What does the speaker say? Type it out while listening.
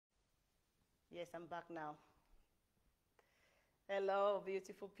Yes, I'm back now. Hello,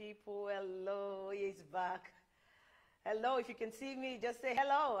 beautiful people. Hello, he's back. Hello, if you can see me, just say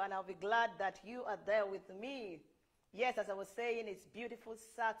hello, and I'll be glad that you are there with me. Yes, as I was saying, it's beautiful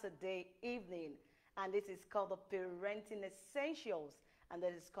Saturday evening, and this is called the Parenting Essentials, and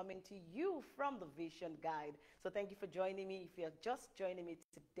that is coming to you from the Vision Guide. So thank you for joining me. If you're just joining me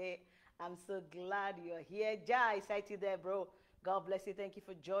today, I'm so glad you're here. Jai, I see you there, bro. God bless you. Thank you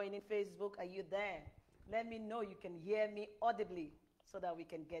for joining Facebook. Are you there? Let me know you can hear me audibly so that we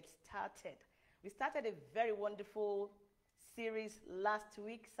can get started. We started a very wonderful series last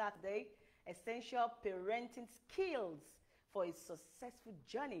week, Saturday, Essential Parenting Skills for a Successful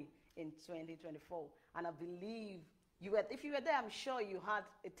Journey in 2024. And I believe if you were there, I'm sure you had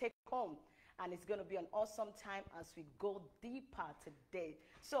a take home. And it's going to be an awesome time as we go deeper today.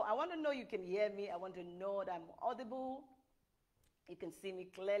 So I want to know you can hear me. I want to know that I'm audible. You can see me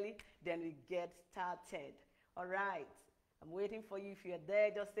clearly. Then we get started. All right. I'm waiting for you. If you're there,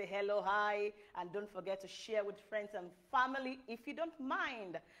 just say hello, hi, and don't forget to share with friends and family if you don't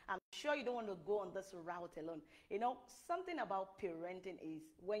mind. I'm sure you don't want to go on this route alone. You know, something about parenting is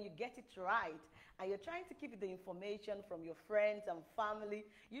when you get it right and you're trying to keep the information from your friends and family,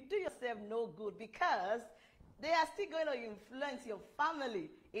 you do yourself no good because they are still going to influence your family,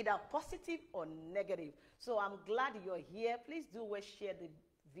 either positive or negative. So I'm glad you're here. Please do share the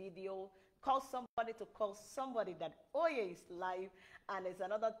video. Call somebody to call somebody that Oye is live, and it's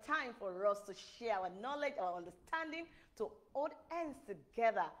another time for us to share our knowledge, our understanding, to hold hands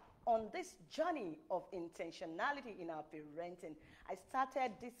together on this journey of intentionality in our parenting. I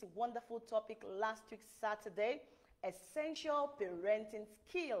started this wonderful topic last week, Saturday, essential parenting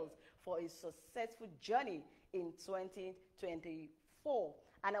skills for a successful journey in 2024.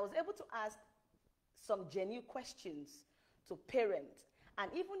 And I was able to ask some genuine questions to parents. And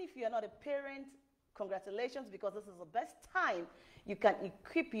even if you're not a parent, congratulations, because this is the best time you can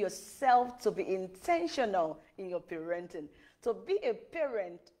equip yourself to be intentional in your parenting. To be a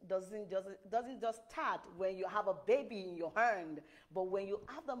parent doesn't just start when you have a baby in your hand, but when you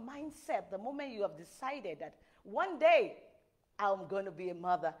have the mindset, the moment you have decided that one day I'm going to be a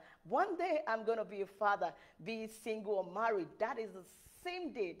mother, one day I'm going to be a father, be it single or married, that is the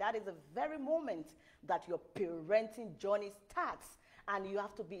same day, that is the very moment that your parenting journey starts. And you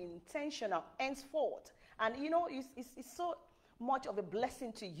have to be intentional henceforth. And you know, it's so much of a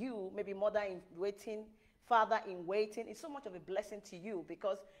blessing to you, maybe mother in waiting, father in waiting. It's so much of a blessing to you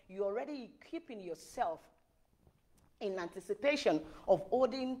because you're already keeping yourself in anticipation of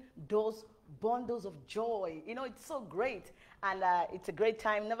holding those bundles of joy. You know, it's so great. And it's a great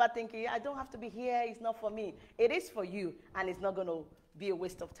time. Never thinking, I don't have to be here. It's not for me. It is for you. And it's not going to be a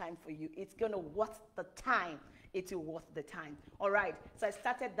waste of time for you. It's going to worth the time. It will worth the time. All right. So I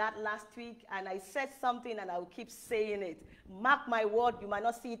started that last week, and I said something, and I will keep saying it. Mark my word, you might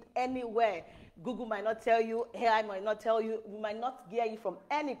not see it anywhere. Google might not tell you. AI might not tell you. We might not hear it from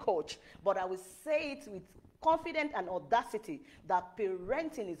any coach. But I will say it with confidence and audacity that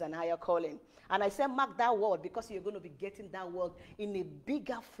parenting is an higher calling. And I said, mark that word because you're going to be getting that word in a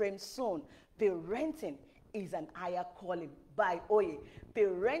bigger frame soon. Parenting is an higher calling by Oye.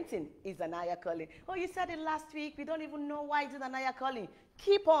 Parenting is an higher calling. Oh, you said it last week. We don't even know why it's an higher calling.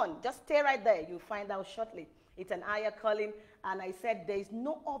 Keep on. Just stay right there. You'll find out shortly. It's an higher calling. And I said there is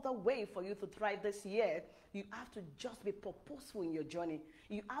no other way for you to thrive this year. You have to just be purposeful in your journey.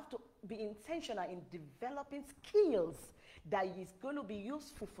 You have to be intentional in developing skills that is going to be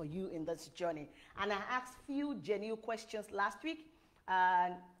useful for you in this journey. And I asked few genuine questions last week.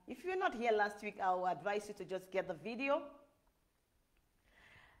 And if you're not here last week, I will advise you to just get the video.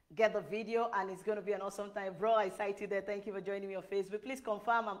 Get the video, and it's going to be an awesome time. Bro, I cite you there. Thank you for joining me on Facebook. Please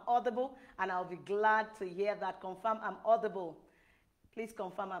confirm I'm audible, and I'll be glad to hear that. Confirm I'm audible. Please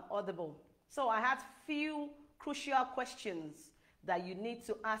confirm I'm audible. So I had few crucial questions that you need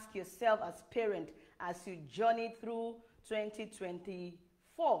to ask yourself as parent as you journey through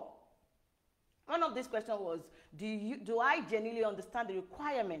 2024. One of these questions was, do I genuinely understand the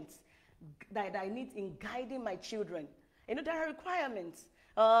requirements that I need in guiding my children? You know, there are requirements.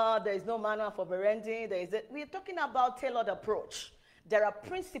 There is no manual for parenting. We're talking about tailored approach. There are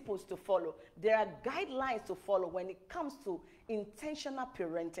principles to follow. There are guidelines to follow when it comes to intentional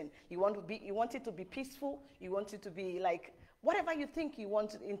parenting. You want it to be peaceful. You want it to be like whatever you think you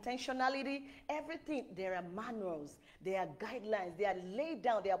want, intentionality, everything. There are manuals. There are guidelines. They are laid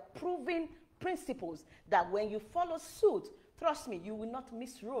down. They are proven principles that when you follow suit, trust me, you will not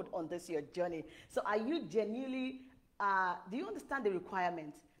miss road on this your journey. So are you genuinely, do you understand the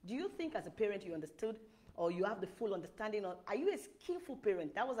requirements? Do you think as a parent you understood or you have the full understanding on, are you a skillful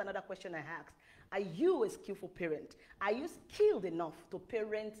parent? That was another question I asked. Are you a skillful parent? Are you skilled enough to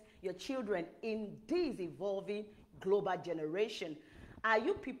parent your children in this evolving global generation? Are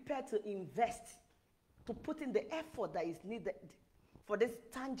you prepared to invest, to put in the effort that is needed for this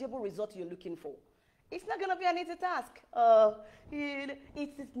tangible result you're looking for? It's not going to be an easy task.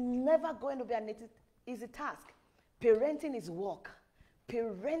 It is never going to be an easy task. Parenting is work.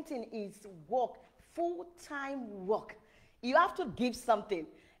 Parenting is work, full-time work. You have to give something.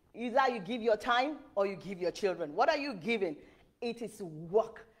 Either you give your time or you give your children. What are you giving? It is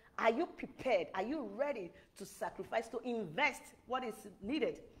work. Are you prepared? Are you ready to sacrifice, to invest what is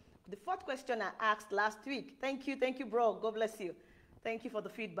needed? The fourth question I asked last week. Thank you, bro. God bless you. Thank you for the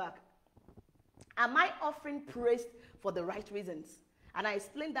feedback. Am I offering praise for the right reasons? And I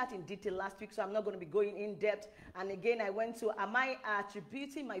explained that in detail last week, so I'm not going to be going in depth. And again, I went to, am I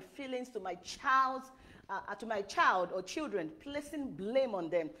attributing my feelings to my child or children, placing blame on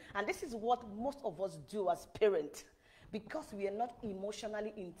them? And this is what most of us do as parents, because we are not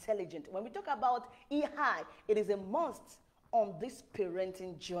emotionally intelligent. When we talk about EI, it is a must on this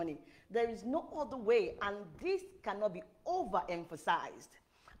parenting journey. There is no other way, and this cannot be overemphasized.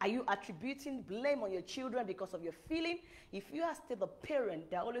 Are you attributing blame on your children because of your feeling? If you are still the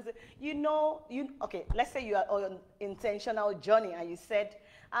parent, they always say, okay, let's say you are on an intentional journey and you said,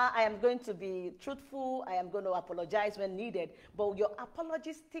 I am going to be truthful, I am going to apologize when needed. But your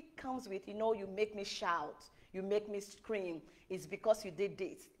apology still comes with, you make me shout, you make me scream. It's because you did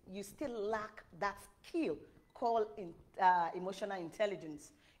this. You still lack that skill called emotional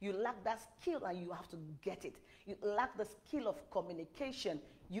intelligence. You lack that skill and you have to get it. You lack the skill of communication.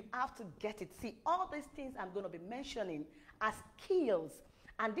 You have to get it. See, all these things I'm going to be mentioning are skills.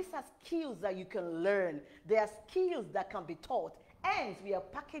 And these are skills that you can learn. They are skills that can be taught. Hence, we are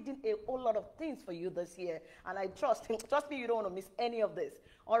packaging a whole lot of things for you this year. And I trust me, you don't want to miss any of this.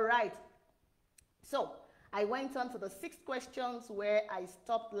 All right. So, I went on to the 6 questions where I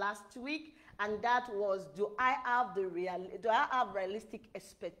stopped last week. And that was, do I have realistic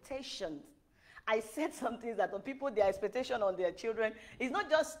expectations? I said some things that on people, their expectation on their children is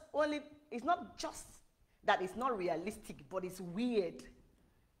not just that it's not realistic, but it's weird.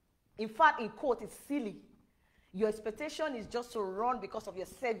 In fact, in quote, it's silly. Your expectation is just to run because of your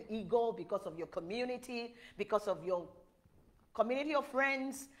self-ego, because of your community, because of your community of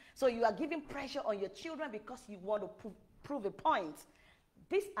friends. So you are giving pressure on your children because you want to prove a point.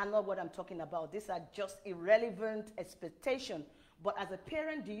 These are not what I'm talking about. These are just irrelevant expectations. But as a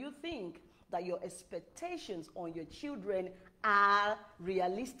parent, do you think that your expectations on your children are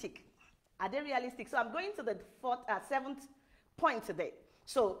realistic? Are they realistic? So I'm going to the 7th point today.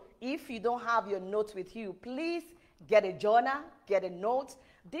 So if you don't have your notes with you, please get a journal, get a note.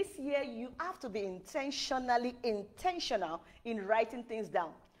 This year, you have to be intentional in writing things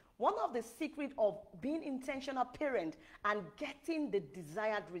down. One of the secrets of being intentional parent and getting the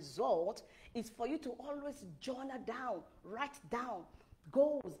desired result is for you to always journal down, write down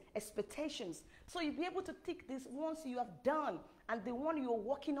goals, expectations. So you'll be able to tick these ones you have done and the one you're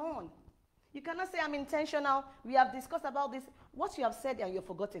working on. You cannot say, I'm intentional. We have discussed about this. What you have said and you've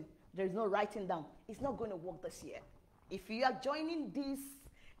forgotten, there is no writing down. It's not going to work this year. If you are joining this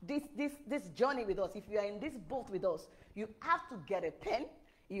journey with us, if you are in this boat with us, you have to get a pen,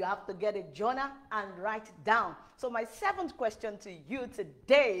 you have to get a journal and write down. So my 7th question to you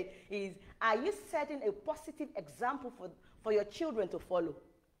today is, are you setting a positive example for your children to follow?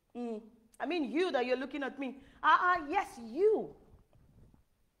 I mean, you that you're looking at me. Yes, you.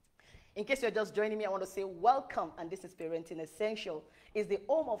 In case you're just joining me, I want to say welcome, and this is Parenting Essential. It's the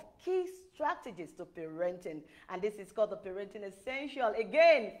home of key strategies to parenting, and this is called the Parenting Essential.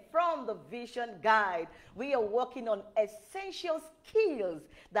 Again, from the Vision Guide, we are working on essential skills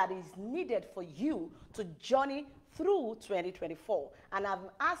that is needed for you to journey through 2024. And I'm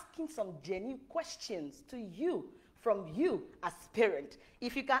asking some genuine questions to you, from you as parent.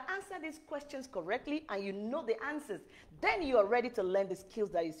 If you can answer these questions correctly and you know the answers, then you are ready to learn the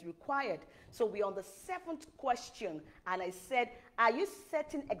skills that is required. So we're on the 7th question, and I said, are you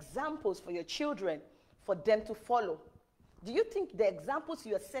setting examples for your children for them to follow? Do you think the examples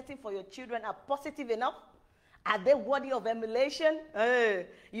you are setting for your children are positive enough? Are they worthy of emulation?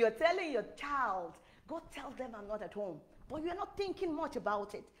 You're telling your child, go tell them I'm not at home. But you're not thinking much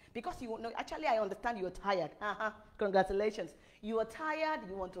about it. Because you know, actually, I understand you're tired. Congratulations. You are tired,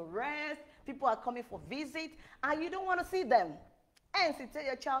 you want to rest, people are coming for visit, and you don't want to see them. Hence, you tell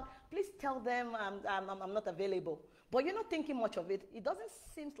your child, please tell them I'm not available. But you're not thinking much of it. It doesn't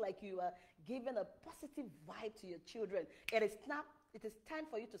seem like you are giving a positive vibe to your children. It is time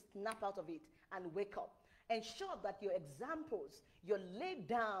for you to snap out of it and wake up. Ensure that your examples, your laid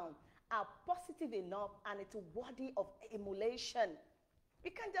down, are positive enough and it's worthy of emulation.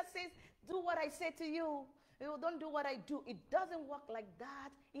 You can't just say, do what I say to you. You don't do what I do. It doesn't work like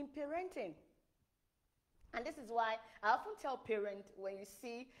that in parenting. And this is why I often tell parents, when you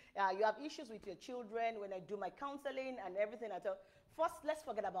see you have issues with your children, when I do my counseling and everything, I tell, first, let's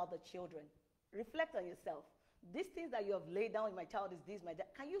forget about the children. Reflect on yourself. These things that you have laid down, my child is this, my dad,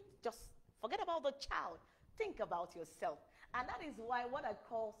 can you just forget about the child? Think about yourself. And that is why what I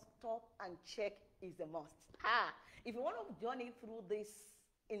call stop and check is a must. If you want to journey through this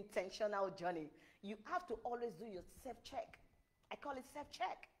intentional journey, you have to always do your self-check. I call it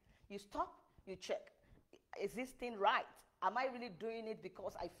self-check. You stop, you check. Is this thing right? Am I really doing it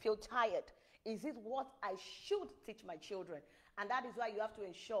because I feel tired? Is it what I should teach my children? And that is why you have to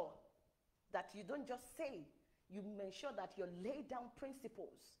ensure that you don't just say, you ensure that you lay down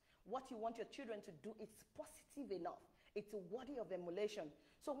principles. What you want your children to do is positive enough. It's worthy of emulation.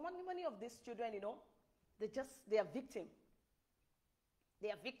 So many of these children, they are victim. They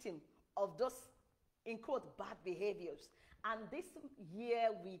are victim of those, in quote, bad behaviors. And this year,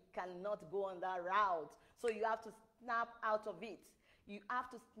 we cannot go on that route. So you have to snap out of it. You have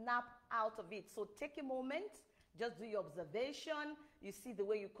to snap out of it. So take a moment, just do your observation. You see the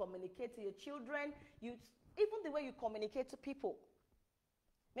way you communicate to your children. Even the way you communicate to people.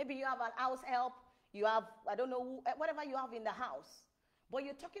 Maybe you have an house help. You have, I don't know, whatever you have in the house. But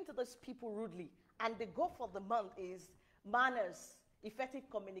you're talking to those people rudely. And the goal for the month is manners, effective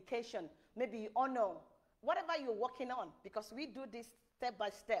communication, maybe honor, whatever you're working on, because we do this step by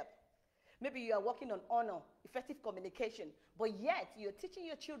step. Maybe you are working on honor, effective communication, but yet you're teaching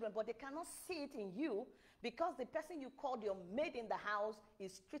your children, but they cannot see it in you because the person you called your maid in the house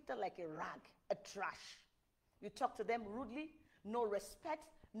is treated like a rag, a trash. You talk to them rudely, no respect,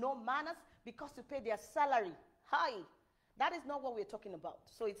 no manners, because you pay their salary. Hi, that is not what we're talking about.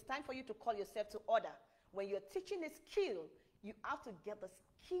 So it's time for you to call yourself to order. When you're teaching a skill, you have to get the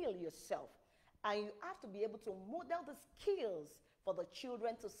skill yourself. And you have to be able to model the skills for the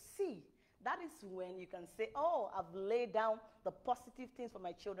children to see. That is when you can say, oh, I've laid down the positive things for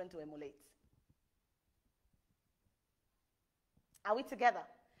my children to emulate. Are we together?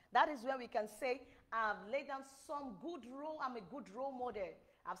 That is where we can say, I've laid down some good role. I'm a good role model.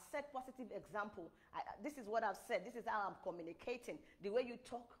 I've set positive example. This is what I've said. This is how I'm communicating. The way you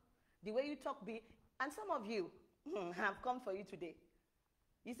talk, and some of you have come for you today.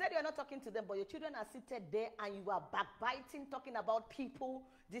 You said you're not talking to them, but your children are seated there and you are backbiting, talking about people,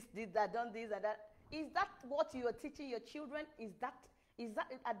 this, that, done this, and that. Is that what you are teaching your children?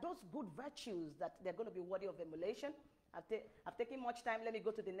 Are those good virtues that they're going to be worthy of emulation? I've taken much time. Let me go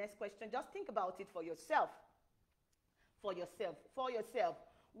to the next question. Just think about it for yourself. For yourself.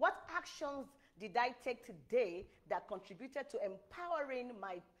 What actions did I take today that contributed to empowering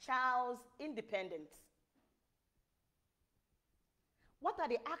my child's independence? What are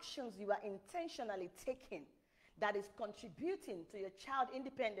the actions you are intentionally taking that is contributing to your child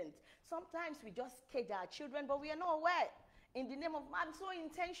independence? Sometimes we just cage our children, but we are not aware. In the name of, I'm so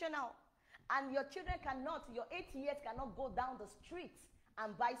intentional. And your children cannot, your 8 years cannot go down the street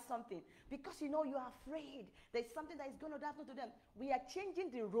and buy something because you are afraid there's something that is going to happen to them. We are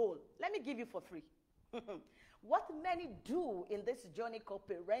changing the role. Let me give you for free. What many do in this journey called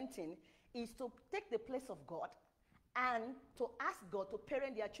parenting is to take the place of God and to ask God to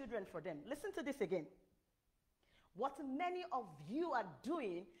parent their children for them. Listen to this again. What many of you are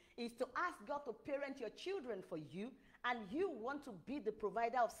doing is to ask God to parent your children for you, and you want to be the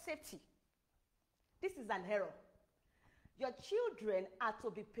provider of safety. This is an error. Your children are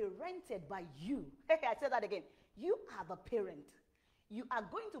to be parented by you. Hey, I said that again. You are the parent. You are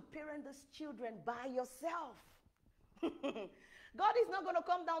going to parent these children by yourself. God is not going to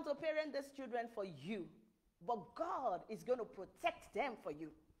come down to parent these children for you, but God is going to protect them for you.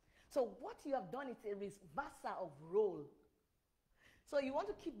 So what you have done is a reversal of role. So you want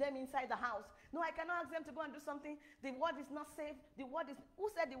to keep them inside the house. No, I cannot ask them to go and do something. The word is not saved. Who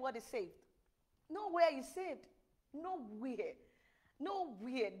said the word is saved? Nowhere is saved. Nowhere.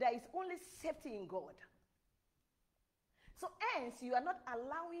 Nowhere. There is only safety in God. So hence, you are not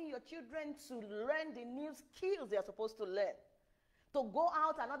allowing your children to learn the new skills they are supposed to learn. To go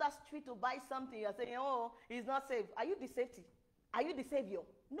out another street to buy something, you are saying, oh, he's not safe. Are you the safety? Are you the savior?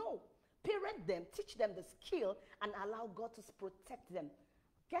 No. Parent them, teach them the skill, and allow God to protect them.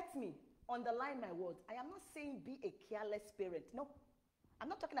 Get me? Underline my words. I am not saying be a careless parent. No. I'm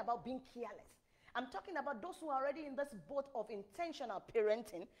not talking about being careless. I'm talking about those who are already in this boat of intentional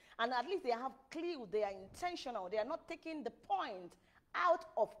parenting, and at least they have clue, they are intentional. They are not taking the point out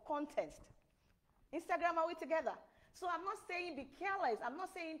of context. Instagram, are we together? So I'm not saying be careless. I'm not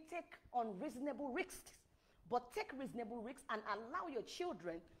saying take unreasonable risks. But take reasonable risks and allow your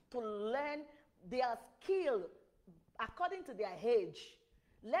children to learn their skill according to their age.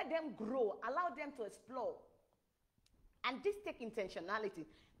 Let them grow. Allow them to explore. And this take intentionality.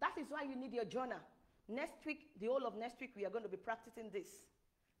 That is why you need your journal. Next week, the whole of next week, we are going to be practicing this.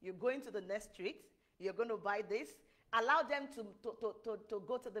 You're going to the next street. You're going to buy this. Allow them to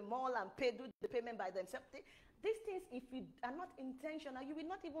go to the mall and do the payment by themselves. These things, if you are not intentional, you will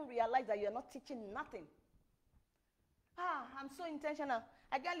not even realize that you are not teaching nothing. I'm so intentional.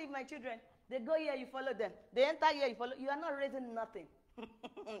 I can't leave my children. They go here, you follow them. They enter here, you follow. You are not raising nothing.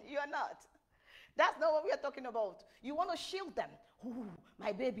 You are not. That's not what we are talking about. You want to shield them. Ooh,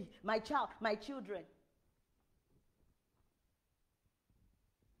 my baby, my child, my children.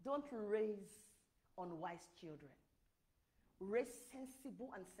 Don't raise unwise children. Raise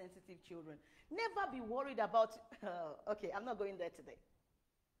sensible and sensitive children. Never be worried about, okay, I'm not going there today.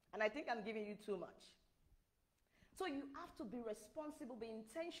 And I think I'm giving you too much. So you have to be responsible, be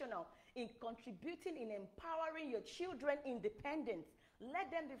intentional in contributing, in empowering your children independent. Let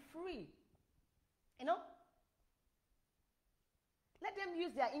them be free. You know? Let them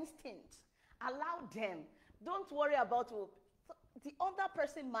use their instinct. Allow them. Don't worry about the other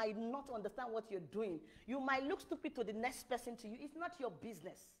person might not understand what you're doing. You might look stupid to the next person to you. It's not your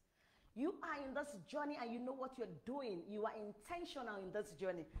business. You are in this journey and you know what you're doing. You are intentional in this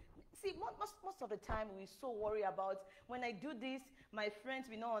journey. See, most of the time we so worry about when I do this, my friends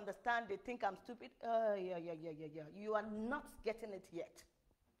will not understand. They think I'm stupid. Yeah. You are not getting it yet.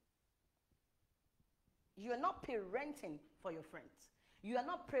 You are not parenting for your friends. You are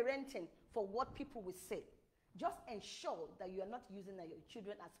not parenting for what people will say. Just ensure that you are not using your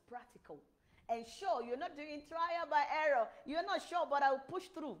children as practical. Ensure you're not doing trial by error. You're not sure, but I'll push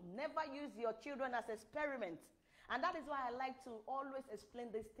through. Never use your children as experiments. And that is why I like to always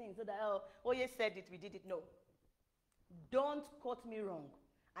explain these things so that, oh, you said it, we did it. No. Don't quote me wrong.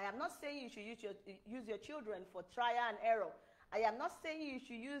 I am not saying you should use your children for trial and error. I am not saying you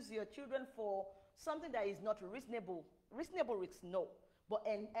should use your children for something that is not reasonable. Reasonable risks, no. But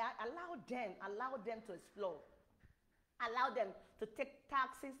allow them to explore. Allow them to take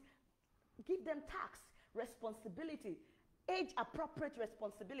taxes. Give them tax, responsibility, age-appropriate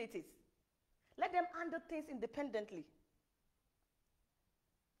responsibilities. Let them handle things independently.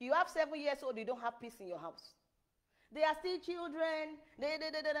 You have 7 years old, you don't have peace in your house. They are still children.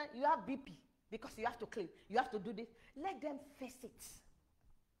 You have BP because you have to clean. You have to do this. Let them face it.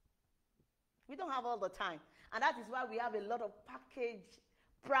 We don't have all the time. And that is why we have a lot of package,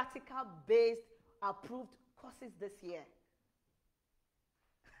 practical-based, approved courses this year.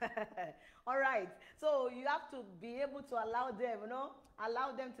 All right. So you have to be able to allow them,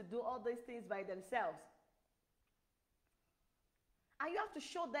 allow them to do all these things by themselves. And you have to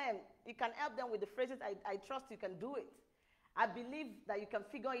show them. You can help them with the phrases, I trust you can do it. I believe that you can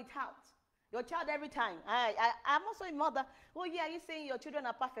figure it out. Your child every time. I'm also a mother. Oh, yeah, are you saying your children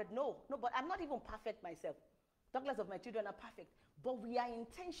are perfect? No, but I'm not even perfect myself. Talk less of my children are perfect. But we are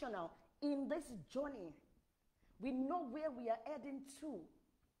intentional in this journey. We know where we are heading to.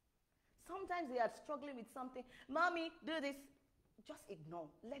 Sometimes they are struggling with something. Mommy, do this. Just ignore.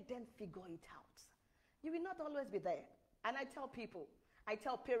 Let them figure it out. You will not always be there. And I tell people, I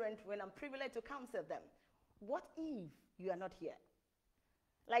tell parents when I'm privileged to counsel them, what if you are not here?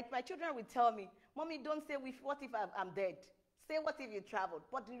 Like my children will tell me, Mommy, don't say, what if I'm dead? Say, what if you traveled?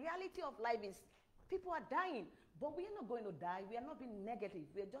 But the reality of life is people are dying. But we are not going to die. We are not being negative.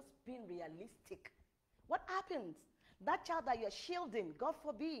 We are just being realistic. What happens? That child that you're shielding, God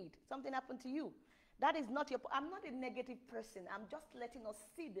forbid, something happened to you. That is not I'm not a negative person. I'm just letting us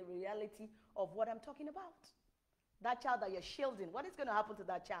see the reality of what I'm talking about. That child that you're shielding, what is going to happen to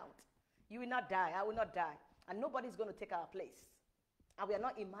that child? You will not die. I will not die. And nobody's going to take our place. And we are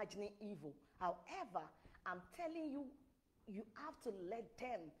not imagining evil. However, I'm telling you, you have to let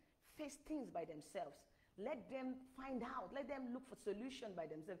them face things by themselves. Let them find out. Let them look for solution by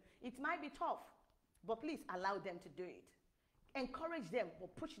themselves. It might be tough, but please allow them to do it. Encourage them or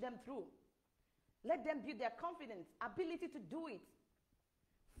push them through. Let them build their confidence, ability to do it.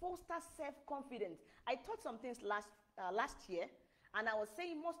 Foster self-confidence. I taught some things last year, and I was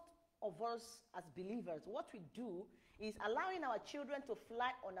saying most of us as believers, what we do is allowing our children to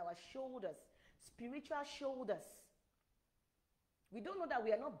fly on our shoulders, spiritual shoulders. We don't know that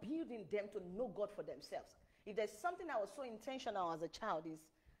we are not building them to know God for themselves. If there's something I was so intentional as a child is,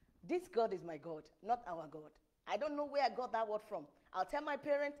 this God is my God, not our God. I don't know where I got that word from. I'll tell my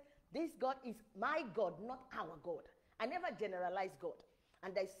parents, this God is my God, not our God. I never generalize God.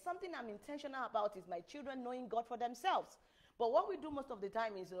 And there's something I'm intentional about is my children knowing God for themselves. But what we do most of the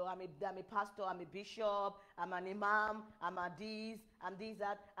time is, oh, I'm a pastor, I'm a bishop, I'm an imam, I'm a this, I'm this,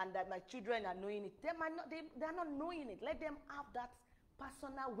 that, and that my children are knowing it. They're not knowing it. Let them have that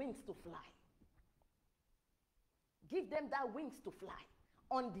personal wings to fly. Give them that wings to fly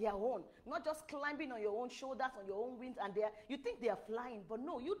on their own, not just climbing on your own shoulders, on your own wings, and you think they are flying, but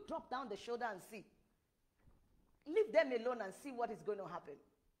no, you drop down the shoulder and see. Leave them alone and see what is going to happen.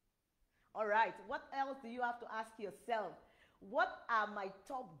 All right, what else do you have to ask yourself? What are my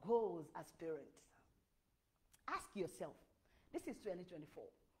top goals as parents? Ask yourself. This is 2024.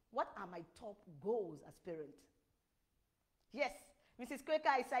 What are my top goals as parents? Yes, Mrs. Quaker,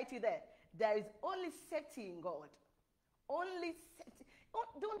 I cite you there. There is only safety in God. Only safety.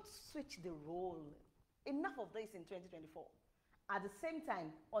 Don't switch the role. Enough of this in 2024. At the same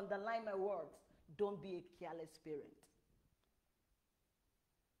time, underline my words. Don't be a careless parent.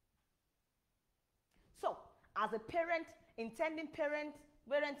 So, as a parent, intending parent,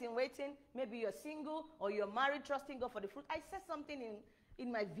 parent in waiting, maybe you're single or you're married, trusting God for the fruit. I said something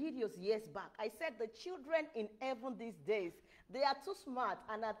in my videos years back. I said the children in heaven these days, they are too smart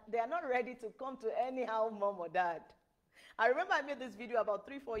and they are not ready to come to anyhow mom or dad. I remember I made this video about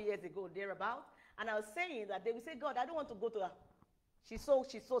 3-4 years ago, thereabout, and I was saying that they would say, God, I don't want to go to her. She's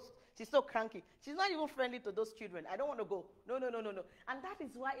so cranky. She's not even friendly to those children. I don't want to go. No. And that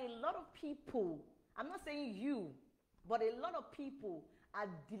is why a lot of people, I'm not saying you, but a lot of people are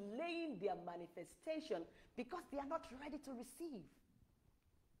delaying their manifestation because they are not ready to receive.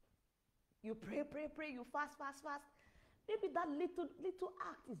 You pray, you fast. Maybe that little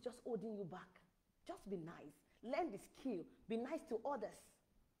act is just holding you back. Just be nice. Learn the skill. Be nice to others.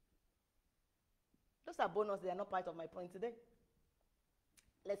 Those are bonus. They are not part of my point today.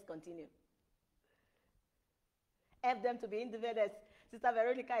 Let's continue. Help them to be independent. Sister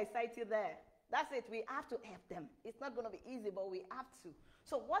Veronica, I cite you there. That's it. We have to help them. It's not going to be easy, but we have to.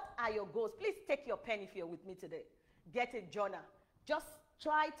 So what are your goals? Please take your pen if you're with me today. Get a journal. Just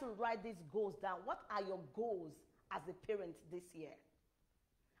try to write these goals down. What are your goals as a parent this year?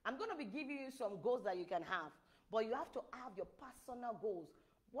 I'm going to be giving you some goals that you can have, but you have to have your personal goals.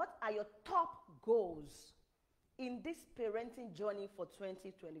 What are your top goals in this parenting journey for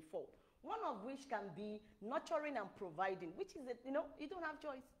 2024? One of which can be nurturing and providing, which is, you don't have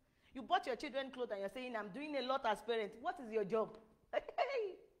choice. You bought your children clothes and you're saying, I'm doing a lot as parents. What is your job?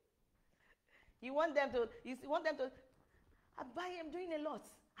 You want them to, I'm doing a lot.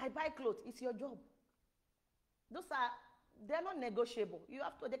 I buy clothes. It's your job. They're not negotiable.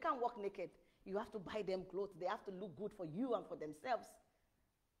 They can't walk naked. You have to buy them clothes. They have to look good for you and for themselves.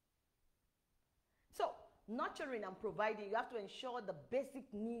 So, nurturing and providing, you have to ensure the basic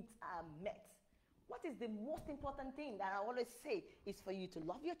needs are met. What is the most important thing that I always say is for you to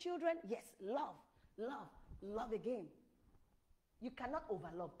love your children? Yes, love again. You cannot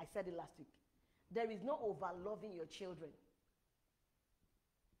overlove. I said it last week. There is no overloving your children.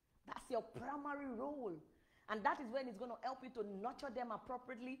 That's your primary role. And that is when it's going to help you to nurture them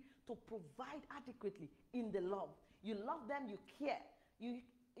appropriately, to provide adequately in the love. You love them, you care.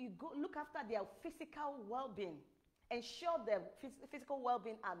 You go look after their physical well-being. Ensure their physical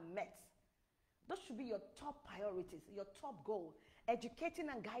well-being are met. Those should be your top priorities, your top goal. Educating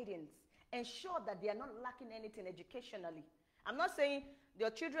and guidance. Ensure that they are not lacking anything educationally. I'm not saying your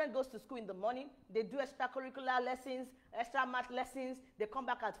children goes to school in the morning, they do extracurricular lessons, extra math lessons, they come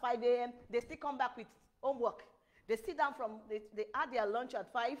back at 5 a.m., they still come back with homework. They sit down they had their lunch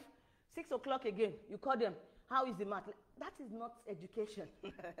at 5, 6 o'clock again. You call them, how is the math? That is not education.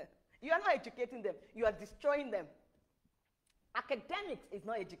 You are not educating them. You are destroying them. Academics is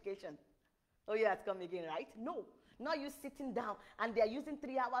not education. Oh yeah, it's come again, right? No. Not you sitting down and they are using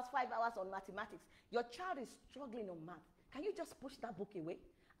 3 hours, 5 hours on mathematics. Your child is struggling on math. Can you just push that book away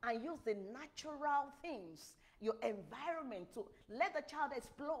and use the natural things, your environment, to let the child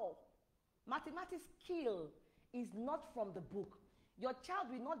explore? Mathematics skill is not from the book. Your child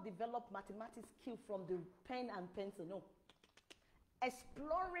will not develop mathematics skill from the pen and pencil, no.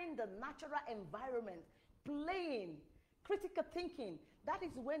 Exploring the natural environment, playing, critical thinking, that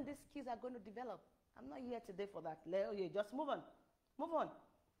is when these skills are going to develop. I'm not here today for that. Just move on. Move on.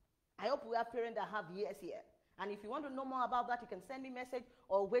 I hope we have parents that have years here. And if you want to know more about that, you can send me a message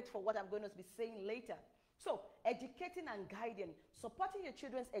or wait for what I'm going to be saying later. So, educating and guiding, supporting your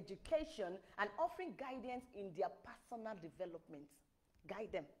children's education and offering guidance in their personal development. Guide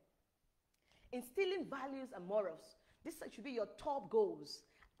them. Instilling values and morals. This should be your top goals.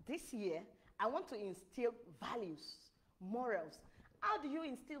 This year, I want to instill values, morals. How do you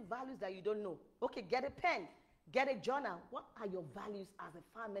instill values that you don't know? Okay, get a pen. Get a journal. What are your values as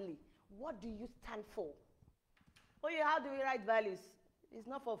a family? What do you stand for? Oh yeah, how do we write values? It's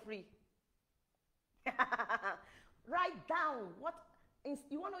not for free. Write down what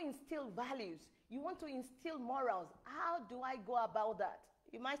you want to instill values. You want to instill morals. How do I go about that?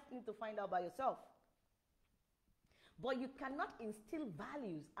 You might need to find out by yourself. But you cannot instill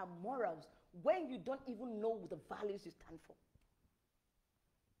values and morals when you don't even know the values you stand for.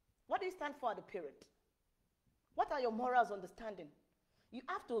 What do you stand for as a parent? What are your morals understanding? You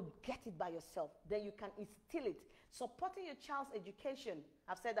have to get it by yourself. Then you can instill it. Supporting your child's education.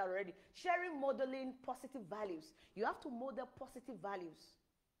 I've said that already. Sharing, modeling positive values. You have to model positive values.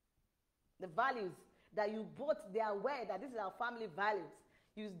 The values that you both, they are aware that this is our family values.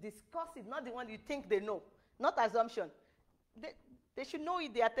 You discuss it, not the one you think they know. Not assumption. They should know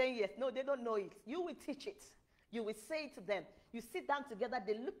it, they are 10 years. No, they don't know it. You will teach it. You will say it to them. You sit down together,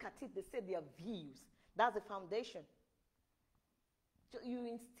 they look at it, they say their views. That's the foundation. So you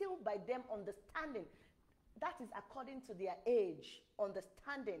instill by them understanding. That is according to their age,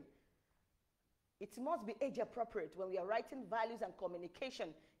 understanding. It must be age appropriate when we are writing values and communication,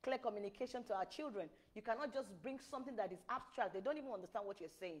 clear communication to our children. You cannot just bring something that is abstract. They don't even understand what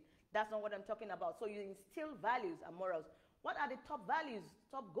you're saying. That's not what I'm talking about. So you instill values and morals. What are the top values,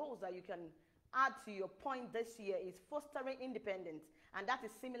 top goals that you can add to your point this year is fostering independence. And that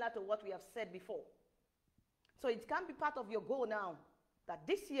is similar to what we have said before. So it can be part of your goal now. That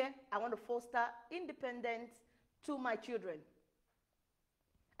this year, I want to foster independence to my children.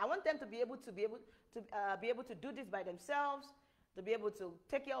 I want them to be able to do this by themselves, to be able to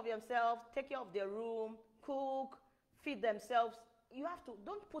take care of themselves, take care of their room, cook, feed themselves. You have to,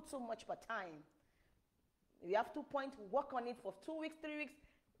 don't put so much per time. You have to work on it for 2 weeks, 3 weeks.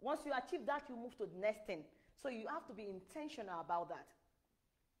 Once you achieve that, you move to the next thing. So you have to be intentional about that.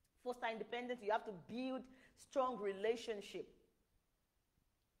 Foster independence, you have to build strong relationship.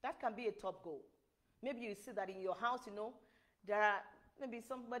 That can be a top goal. Maybe you see that in your house, maybe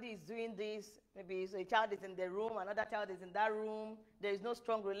somebody is doing this, maybe a child is in the room, another child is in that room, there is no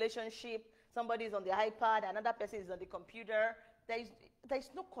strong relationship, somebody is on the iPad, another person is on the computer, there is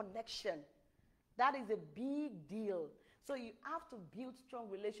no connection. That is a big deal. So you have to build strong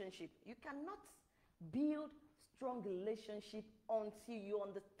relationship. You cannot build strong relationship until you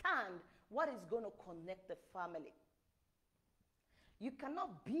understand what is going to connect the family. You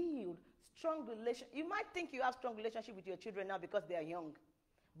cannot build strong relationship. You might think you have strong relationship with your children now because they are young.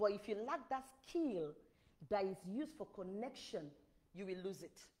 But if you lack that skill that is used for connection, you will lose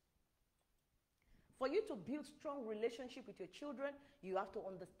it. For you to build strong relationship with your children, you have to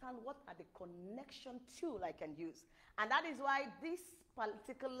understand what are the connection tools I can use. And that is why this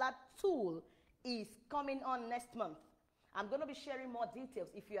particular tool is coming on next month. I'm going to be sharing more details.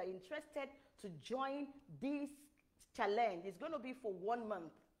 If you are interested to join this challenge, it's going to be for 1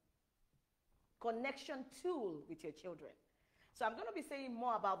 month. Connection tool with your children. So I'm going to be saying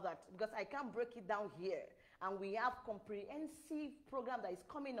more about that because I can't break it down here. And we have comprehensive program that is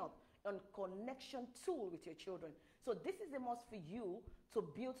coming up on connection tool with your children. So this is a must for you to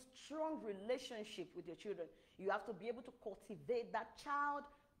build strong relationship with your children. You have to be able to cultivate that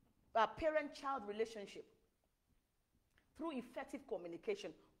parent-child relationship through effective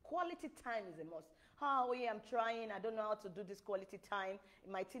communication. Quality time is a must. Oh, yeah, I'm trying. I don't know how to do this quality time.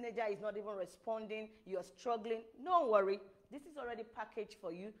 My teenager is not even responding. You're struggling. Don't worry. This is already packaged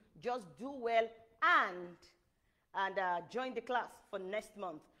for you. Just do well and join the class for next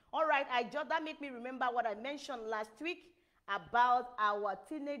month. All right, that made me remember what I mentioned last week about our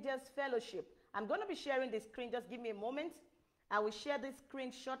teenagers fellowship. I'm going to be sharing the screen. Just give me a moment. I will share this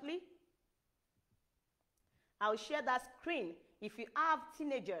screen shortly. I will share that screen. If you have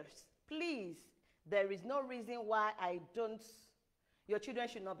teenagers, please, there is no reason why your children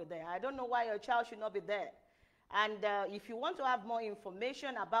should not be there. I don't know why your child should not be there. And if you want to have more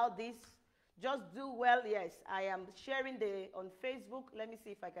information about this, just do well. Yes, I am sharing on Facebook. Let me see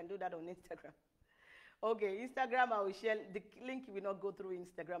if I can do that on Instagram. Okay, Instagram, I will share. The link will not go through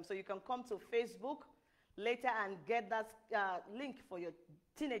Instagram. So you can come to Facebook later and get that link for your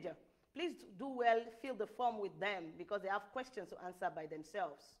teenager. Please do well, fill the form with them because they have questions to answer by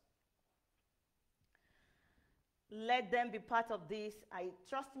themselves. Let them be part of this.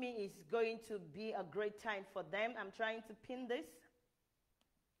 Trust me, it's going to be a great time for them. I'm trying to pin this.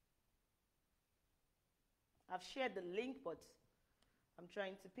 I've shared the link, but I'm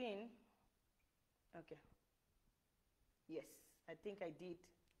trying to pin. Okay. Yes, I think I did.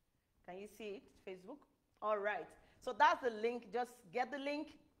 Can you see it, Facebook? All right. So that's the link. Just get the link.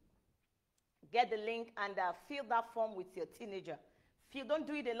 Get the link and fill that form with your teenager. Don't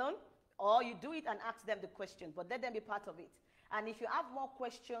do it alone. Or you do it and ask them the question, but let them be part of it. And if you have more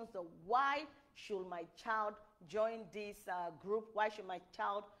questions, why should my child join this group? Why should my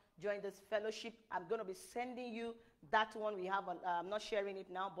child join this fellowship? I'm going to be sending you that one we have. I'm not sharing it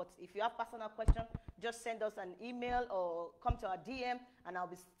now, but if you have personal questions, just send us an email or come to our DM, and I'll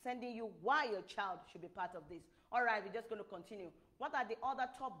be sending you why your child should be part of this. All right, we're just going to continue. What are the other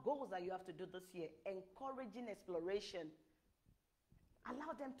top goals that you have to do this year? Encouraging exploration.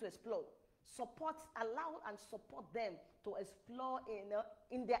 Allow them to explore. Allow and support them to explore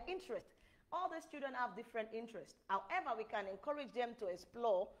in their interest. All these children have different interests. However, we can encourage them to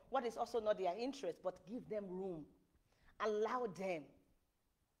explore what is also not their interest, but give them room. Allow them.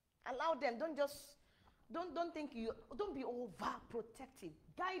 Allow them. Don't be overprotective.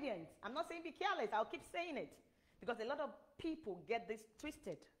 Guidance. I'm not saying be careless. I'll keep saying it because a lot of people get this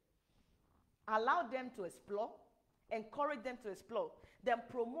twisted. Allow them to explore. Encourage them to explore. Then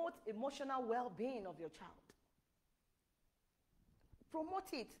promote emotional well-being of your child.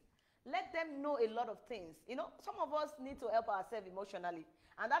 Promote it. Let them know a lot of things. You know, some of us need to help ourselves emotionally.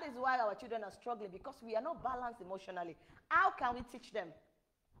 And that is why our children are struggling, because we are not balanced emotionally. How can we teach them?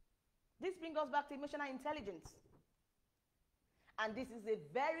 This brings us back to emotional intelligence. And this is a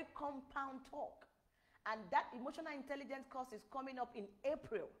very compound talk. And that emotional intelligence course is coming up in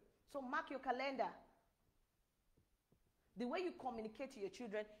April. So mark your calendar. The way you communicate to your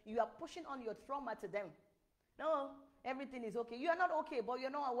children, you are pushing on your trauma to them. No, everything is okay. You are not okay, but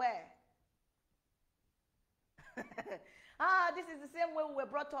you're not aware. This is the same way we were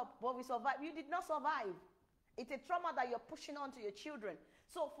brought up, but we survived. You did not survive. It's a trauma that you're pushing on to your children.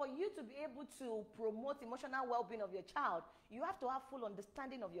 So for you to be able to promote emotional well-being of your child, you have to have full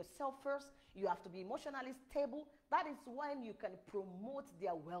understanding of yourself first. You have to be emotionally stable. That is when you can promote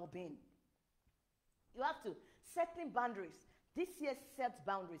their well-being. You have to setting boundaries. This year sets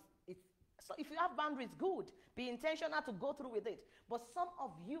boundaries. So if you have boundaries, good. Be intentional to go through with it. But some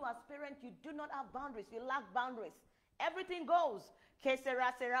of you as parents, you do not have boundaries. You lack boundaries. Everything goes. Que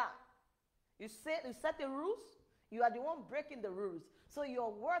sera, sera. You set the rules. You are the one breaking the rules. So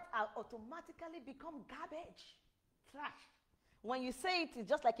your words are automatically become garbage. Trash. When you say it, it's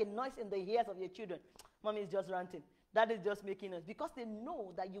just like a noise in the ears of your children. Mommy is just ranting. That is just making us. Because they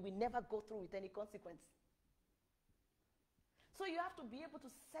know that you will never go through with any consequence. So you have to be able to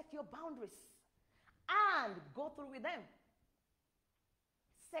set your boundaries and go through with them.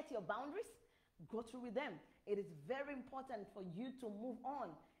 Set your boundaries, go through with them. It is very important for you to move on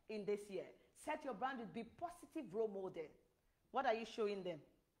in this year. Set your boundaries. Be positive role model. What are you showing them?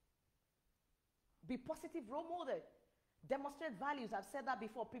 Be positive role model. Demonstrate values. I've said that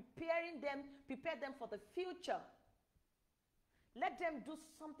before. Prepare them for the future. Let them do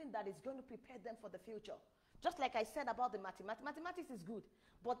something that is going to prepare them for the future. Just like I said about the mathematics. Mathematics is good,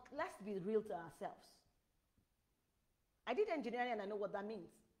 but let's be real to ourselves. I did engineering and I know what that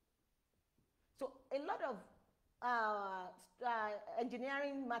means. So a lot of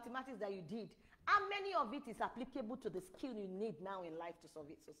engineering mathematics that you did, how many of it is applicable to the skill you need now in life to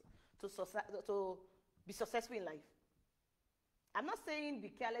be successful in life? I'm not saying be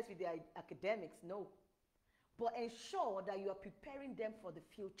careless with their academics, no. But ensure that you are preparing them for the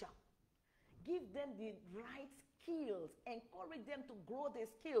future. Give them the right skills. Encourage them to grow their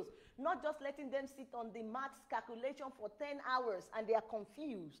skills. Not just letting them sit on the maths calculation for 10 hours and they are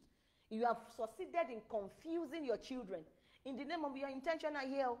confused. You have succeeded in confusing your children. In the name of your intentional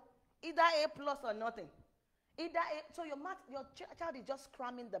here, either A+ or nothing. So your child is just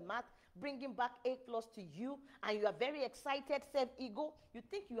cramming the math, bringing back A+ to you, and you are very excited, self-ego. You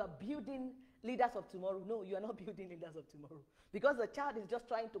think you are building leaders of tomorrow. No, you are not building leaders of tomorrow. Because the child is just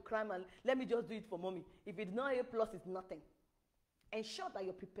trying to cram and let me just do it for mommy. If it's not A+, it's nothing. Ensure that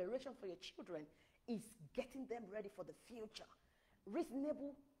your preparation for your children is getting them ready for the future.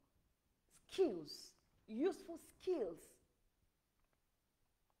 Reasonable skills, useful skills.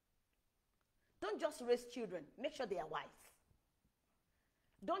 Don't just raise children. Make sure they are wise.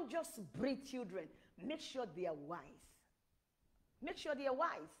 Don't just breed children. Make sure they are wise. Make sure they are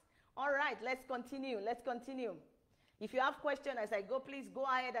wise. All right, let's continue. Let's continue. If you have questions as I go, please go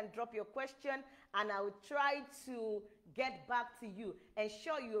ahead and drop your question, and I will try to get back to you.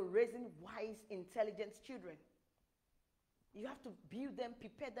 Ensure you're raising wise, intelligent children. You have to build them,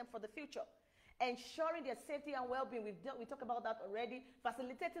 prepare them for the future. Ensuring their safety and well-being, we talked about that already.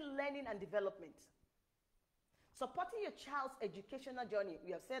 Facilitating learning and development. Supporting your child's educational journey, we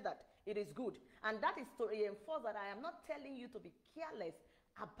have said that it is good. And that is to reinforce that I am not telling you to be careless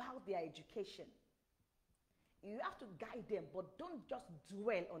about their education. You have to guide them, but don't just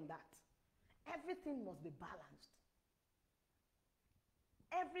dwell on that. Everything must be balanced.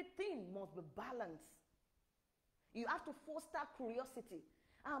 Everything must be balanced. You have to foster curiosity.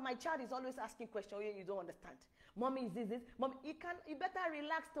 My child is always asking questions you don't understand. Mommy, is this? Mommy, you better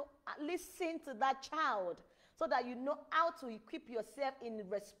relax to listen to that child so that you know how to equip yourself in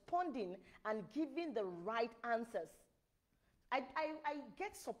responding and giving the right answers. I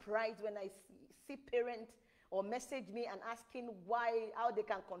get surprised when I see parents or message me and asking how they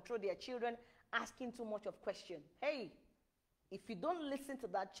can control their children, asking too much of questions. Hey, if you don't listen to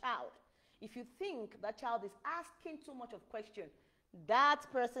that child, if you think that child is asking too much of question, that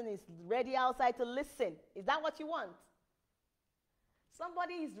person is ready outside to listen. Is that what you want?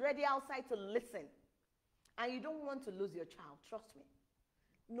 Somebody is ready outside to listen. And you don't want to lose your child. Trust me.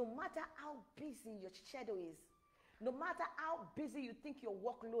 No matter how busy your schedule is, no matter how busy you think your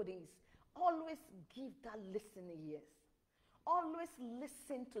workload is, always give that listening ears. Always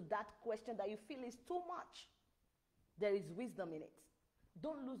listen to that question that you feel is too much. There is wisdom in it.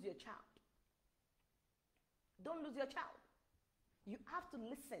 Don't lose your child. Don't lose your child. You have to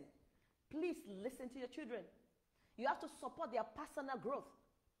listen. Please listen to your children. You have to support their personal growth.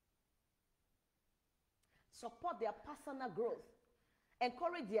 Support their personal growth.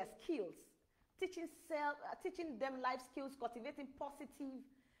 Encourage their skills. Teaching them life skills, cultivating positive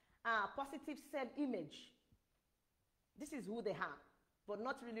self-image. This is who they are, but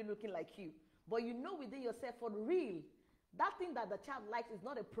not really looking like you. But you know within yourself for real, that thing that the child likes is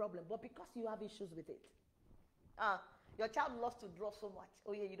not a problem, but because you have issues with it. Your child loves to draw so much.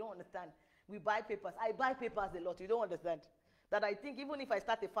 Oh yeah, you don't understand. We buy papers. I buy papers a lot. You don't understand. That I think even if I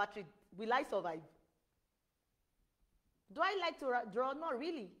start a factory, will I survive? Do I like to draw? Not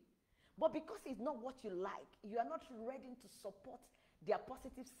really. But because it's not what you like, you are not ready to support their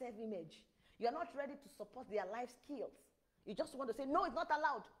positive self-image. You are not ready to support their life skills. You just want to say, no, it's not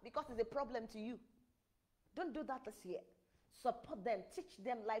allowed because it's a problem to you. Don't do that this year. Support them. Teach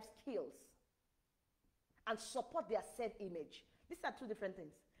them life skills. And support their self-image. These are two different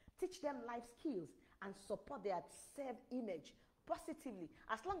things. Teach them life skills and support their self-image positively.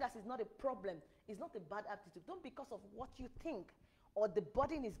 As long as it's not a problem, it's not a bad attitude. Don't because of what you think or the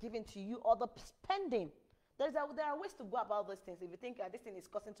burden is given to you or the spending. There are ways to go about those things. If you think this thing is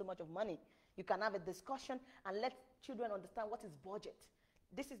costing too much of money, you can have a discussion and let children understand what is budget.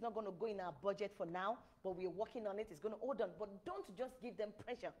 This is not going to go in our budget for now, but we're working on it. It's going to hold on. But don't just give them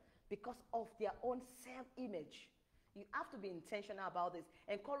pressure because of their own self-image. You have to be intentional about this.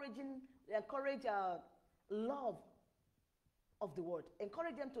 Encourage love of the word.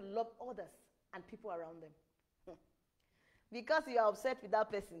 Encourage them to love others and people around them. Because you are upset with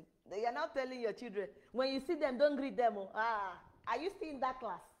that person, you are now telling your children, when you see them, don't greet them. Are you still in that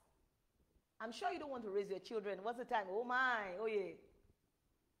class? I'm sure you don't want to raise your children. What's the time? Oh my, oh yeah.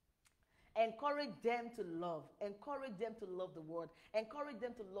 Encourage them to love. Encourage them to love the word. Encourage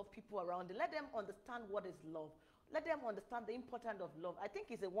them to love people around them. Let them understand what is love. Let them understand the importance of love. I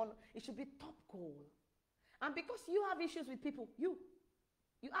think it should be top goal. And because you have issues with people, you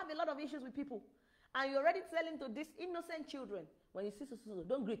have a lot of issues with people. And you're already telling to these innocent children, when you see so,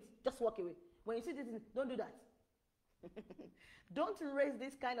 don't greet, just walk away. When you see this, don't do that. Don't raise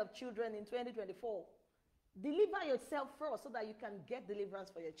this kind of children in 2024. Deliver yourself first so that you can get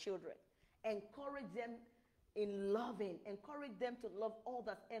deliverance for your children. Encourage them in loving. Encourage them to love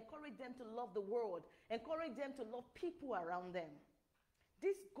others. Encourage them to love the world. Encourage them to love people around them.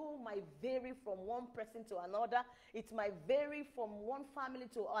 This goal might vary from one person to another. It might vary from one family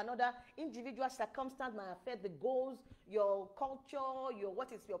to another. Individual circumstance might affect the goals. Your culture,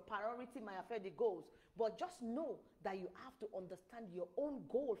 what is your priority might affect the goals. But just know that you have to understand your own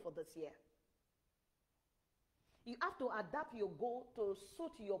goal for this year. You have to adapt your goal to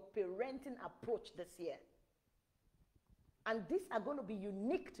suit your parenting approach this year. And these are going to be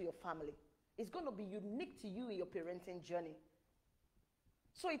unique to your family. It's going to be unique to you in your parenting journey.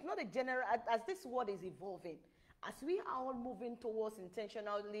 So it's not a general, as this world is evolving, as we are all moving towards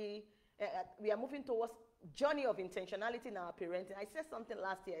intentionally, we are moving towards journey of intentionality in our parenting. I said something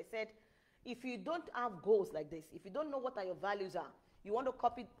last year. I said, if you don't have goals like this, if you don't know what your values are, you want to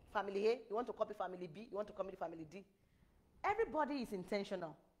copy family A, you want to copy family B, you want to copy family D. Everybody is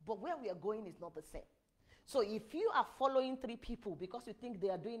intentional, but where we are going is not the same. So if you are following 3 people because you think they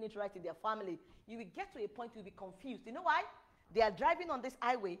are doing it right in their family, you will get to a point you'll be confused. You know why? They are driving on this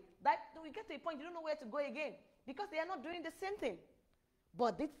highway, that we get to a point you don't know where to go again because they are not doing the same thing.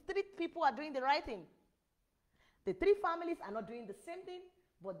 But these 3 people are doing the right thing. The 3 families are not doing the same thing,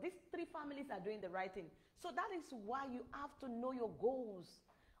 but these 3 families are doing the right thing. So that is why you have to know your goals,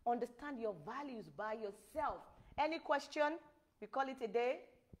 understand your values by yourself. Any question? We call it a day.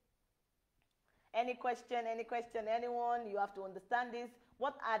 Any question, anyone, you have to understand this.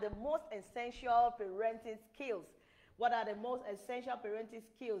 What are the most essential parenting skills? What are the most essential parenting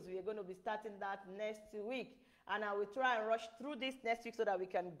skills? We are going to be starting that next week. And I will try and rush through this next week so that we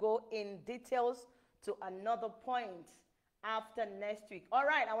can go in details to another point after next week. All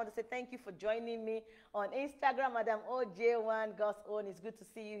right, I want to say thank you for joining me on Instagram, Madam OJ1 God's Own. It's good to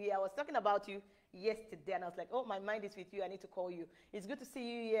see you here. I was talking about you yesterday, and I was like, oh, my mind is with you. I need to call you. It's good to see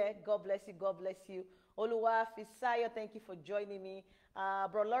you here. God bless you. God bless you. Oluwa Fisayo, thank you for joining me.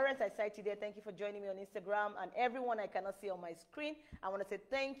 Bro Lawrence, I sight you there. Thank you for joining me on Instagram. And everyone I cannot see on my screen, I want to say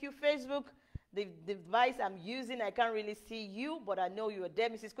thank you, Facebook. The device I'm using, I can't really see you, but I know you are there.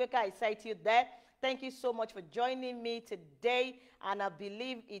 Mrs. Quaker, I sight you there. Thank you so much for joining me today, and I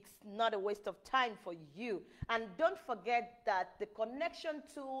believe it's not a waste of time for you. And don't forget that the Connection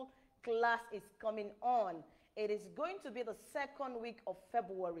Tool class is coming on. It is going to be the second week of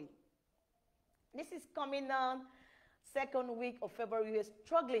February. This is coming on second week of February. You're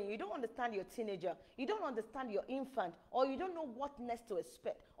struggling. You don't understand your teenager. You don't understand your infant, or you don't know what next to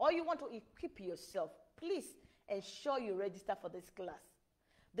expect, or you want to equip yourself. Please ensure you register for this class.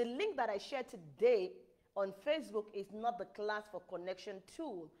 The link that I shared today on Facebook is not the class for Connection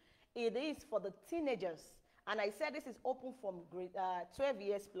Tool. It is for the teenagers. And I said this is open from grade 12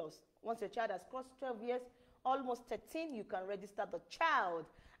 years plus. Once your child has crossed 12 years, almost 13, you can register the child,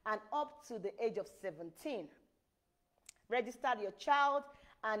 and up to the age of 17. Register your child,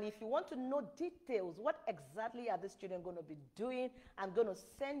 and if you want to know details, what exactly are these children going to be doing, I'm going to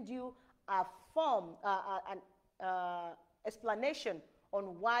send you a form, an explanation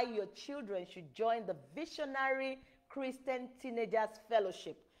on why your children should join the Visionary Christian Teenagers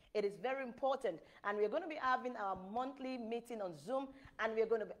Fellowship. It is very important, and we're going to be having our monthly meeting on Zoom, and we're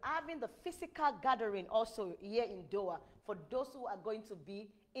going to be having the physical gathering also here in Doha for those who are going to be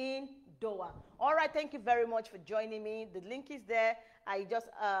in Doha. All right, thank you very much for joining me. The link is there. I just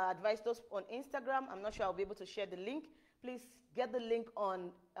advised those on Instagram. I'm not sure I'll be able to share the link. Please get the link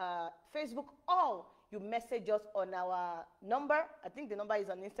on Facebook, or you message us on our number. I think the number is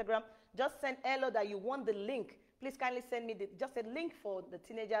on Instagram. Just send hello that you want the link. Please kindly send me just a link for the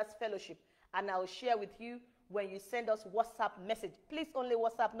Teenagers Fellowship, and I'll share with you when you send us WhatsApp message. Please only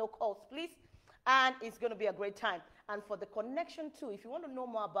WhatsApp, no calls, please. And it's going to be a great time. And for the Connection Tool, if you want to know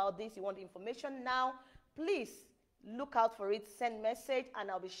more about this, you want information now, please look out for it. Send message,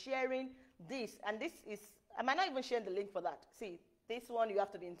 and I'll be sharing this. And this is, I might not even share the link for that. See, this one you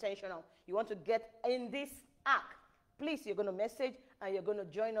have to be intentional. You want to get in this arc. Please, you're going to message, and you're going to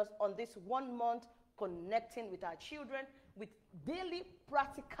join us on this 1 month connecting with our children with daily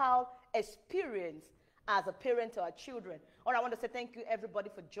practical experience as a parent to our children. All right, I want to say thank you, everybody,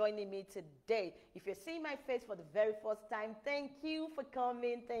 for joining me today. If you're seeing my face for the very first time, thank you for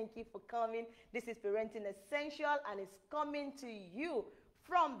coming. Thank you for coming. This is Parenting Essential, and it's coming to you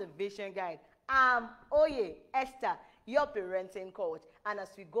from the Vision Guide. I'm Oye Esther, your parenting coach. And as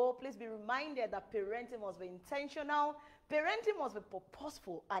we go, please be reminded that parenting must be intentional, parenting must be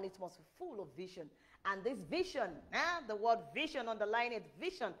purposeful, and it must be full of vision. And this vision, the word vision, underline it,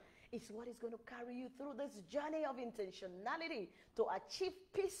 vision, is what is going to carry you through this journey of intentionality to achieve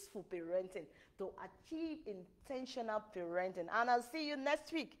peaceful parenting, to achieve intentional parenting. And I'll see you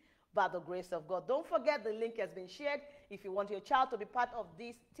next week by the grace of God. Don't forget, the link has been shared. If you want your child to be part of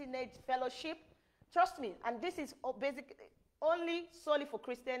this teenage fellowship, trust me, and this is basically only solely for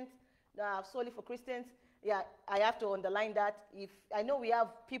Christians, Yeah, I have to underline that. If I know we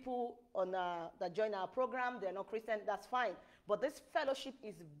have people on that join our program, they're not Christian, that's fine. But this fellowship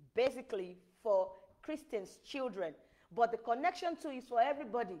is basically for Christians' children. But the Connection Tool is for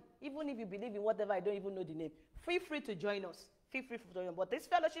everybody. Even if you believe in whatever, I don't even know the name. Feel free to join us. Feel free to join us. But this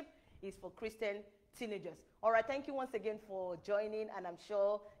fellowship is for Christian teenagers. All right, thank you once again for joining, and I'm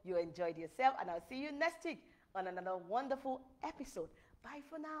sure you enjoyed yourself. And I'll see you next week on another wonderful episode. Bye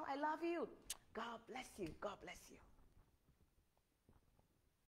for now. I love you. God bless you. God bless you.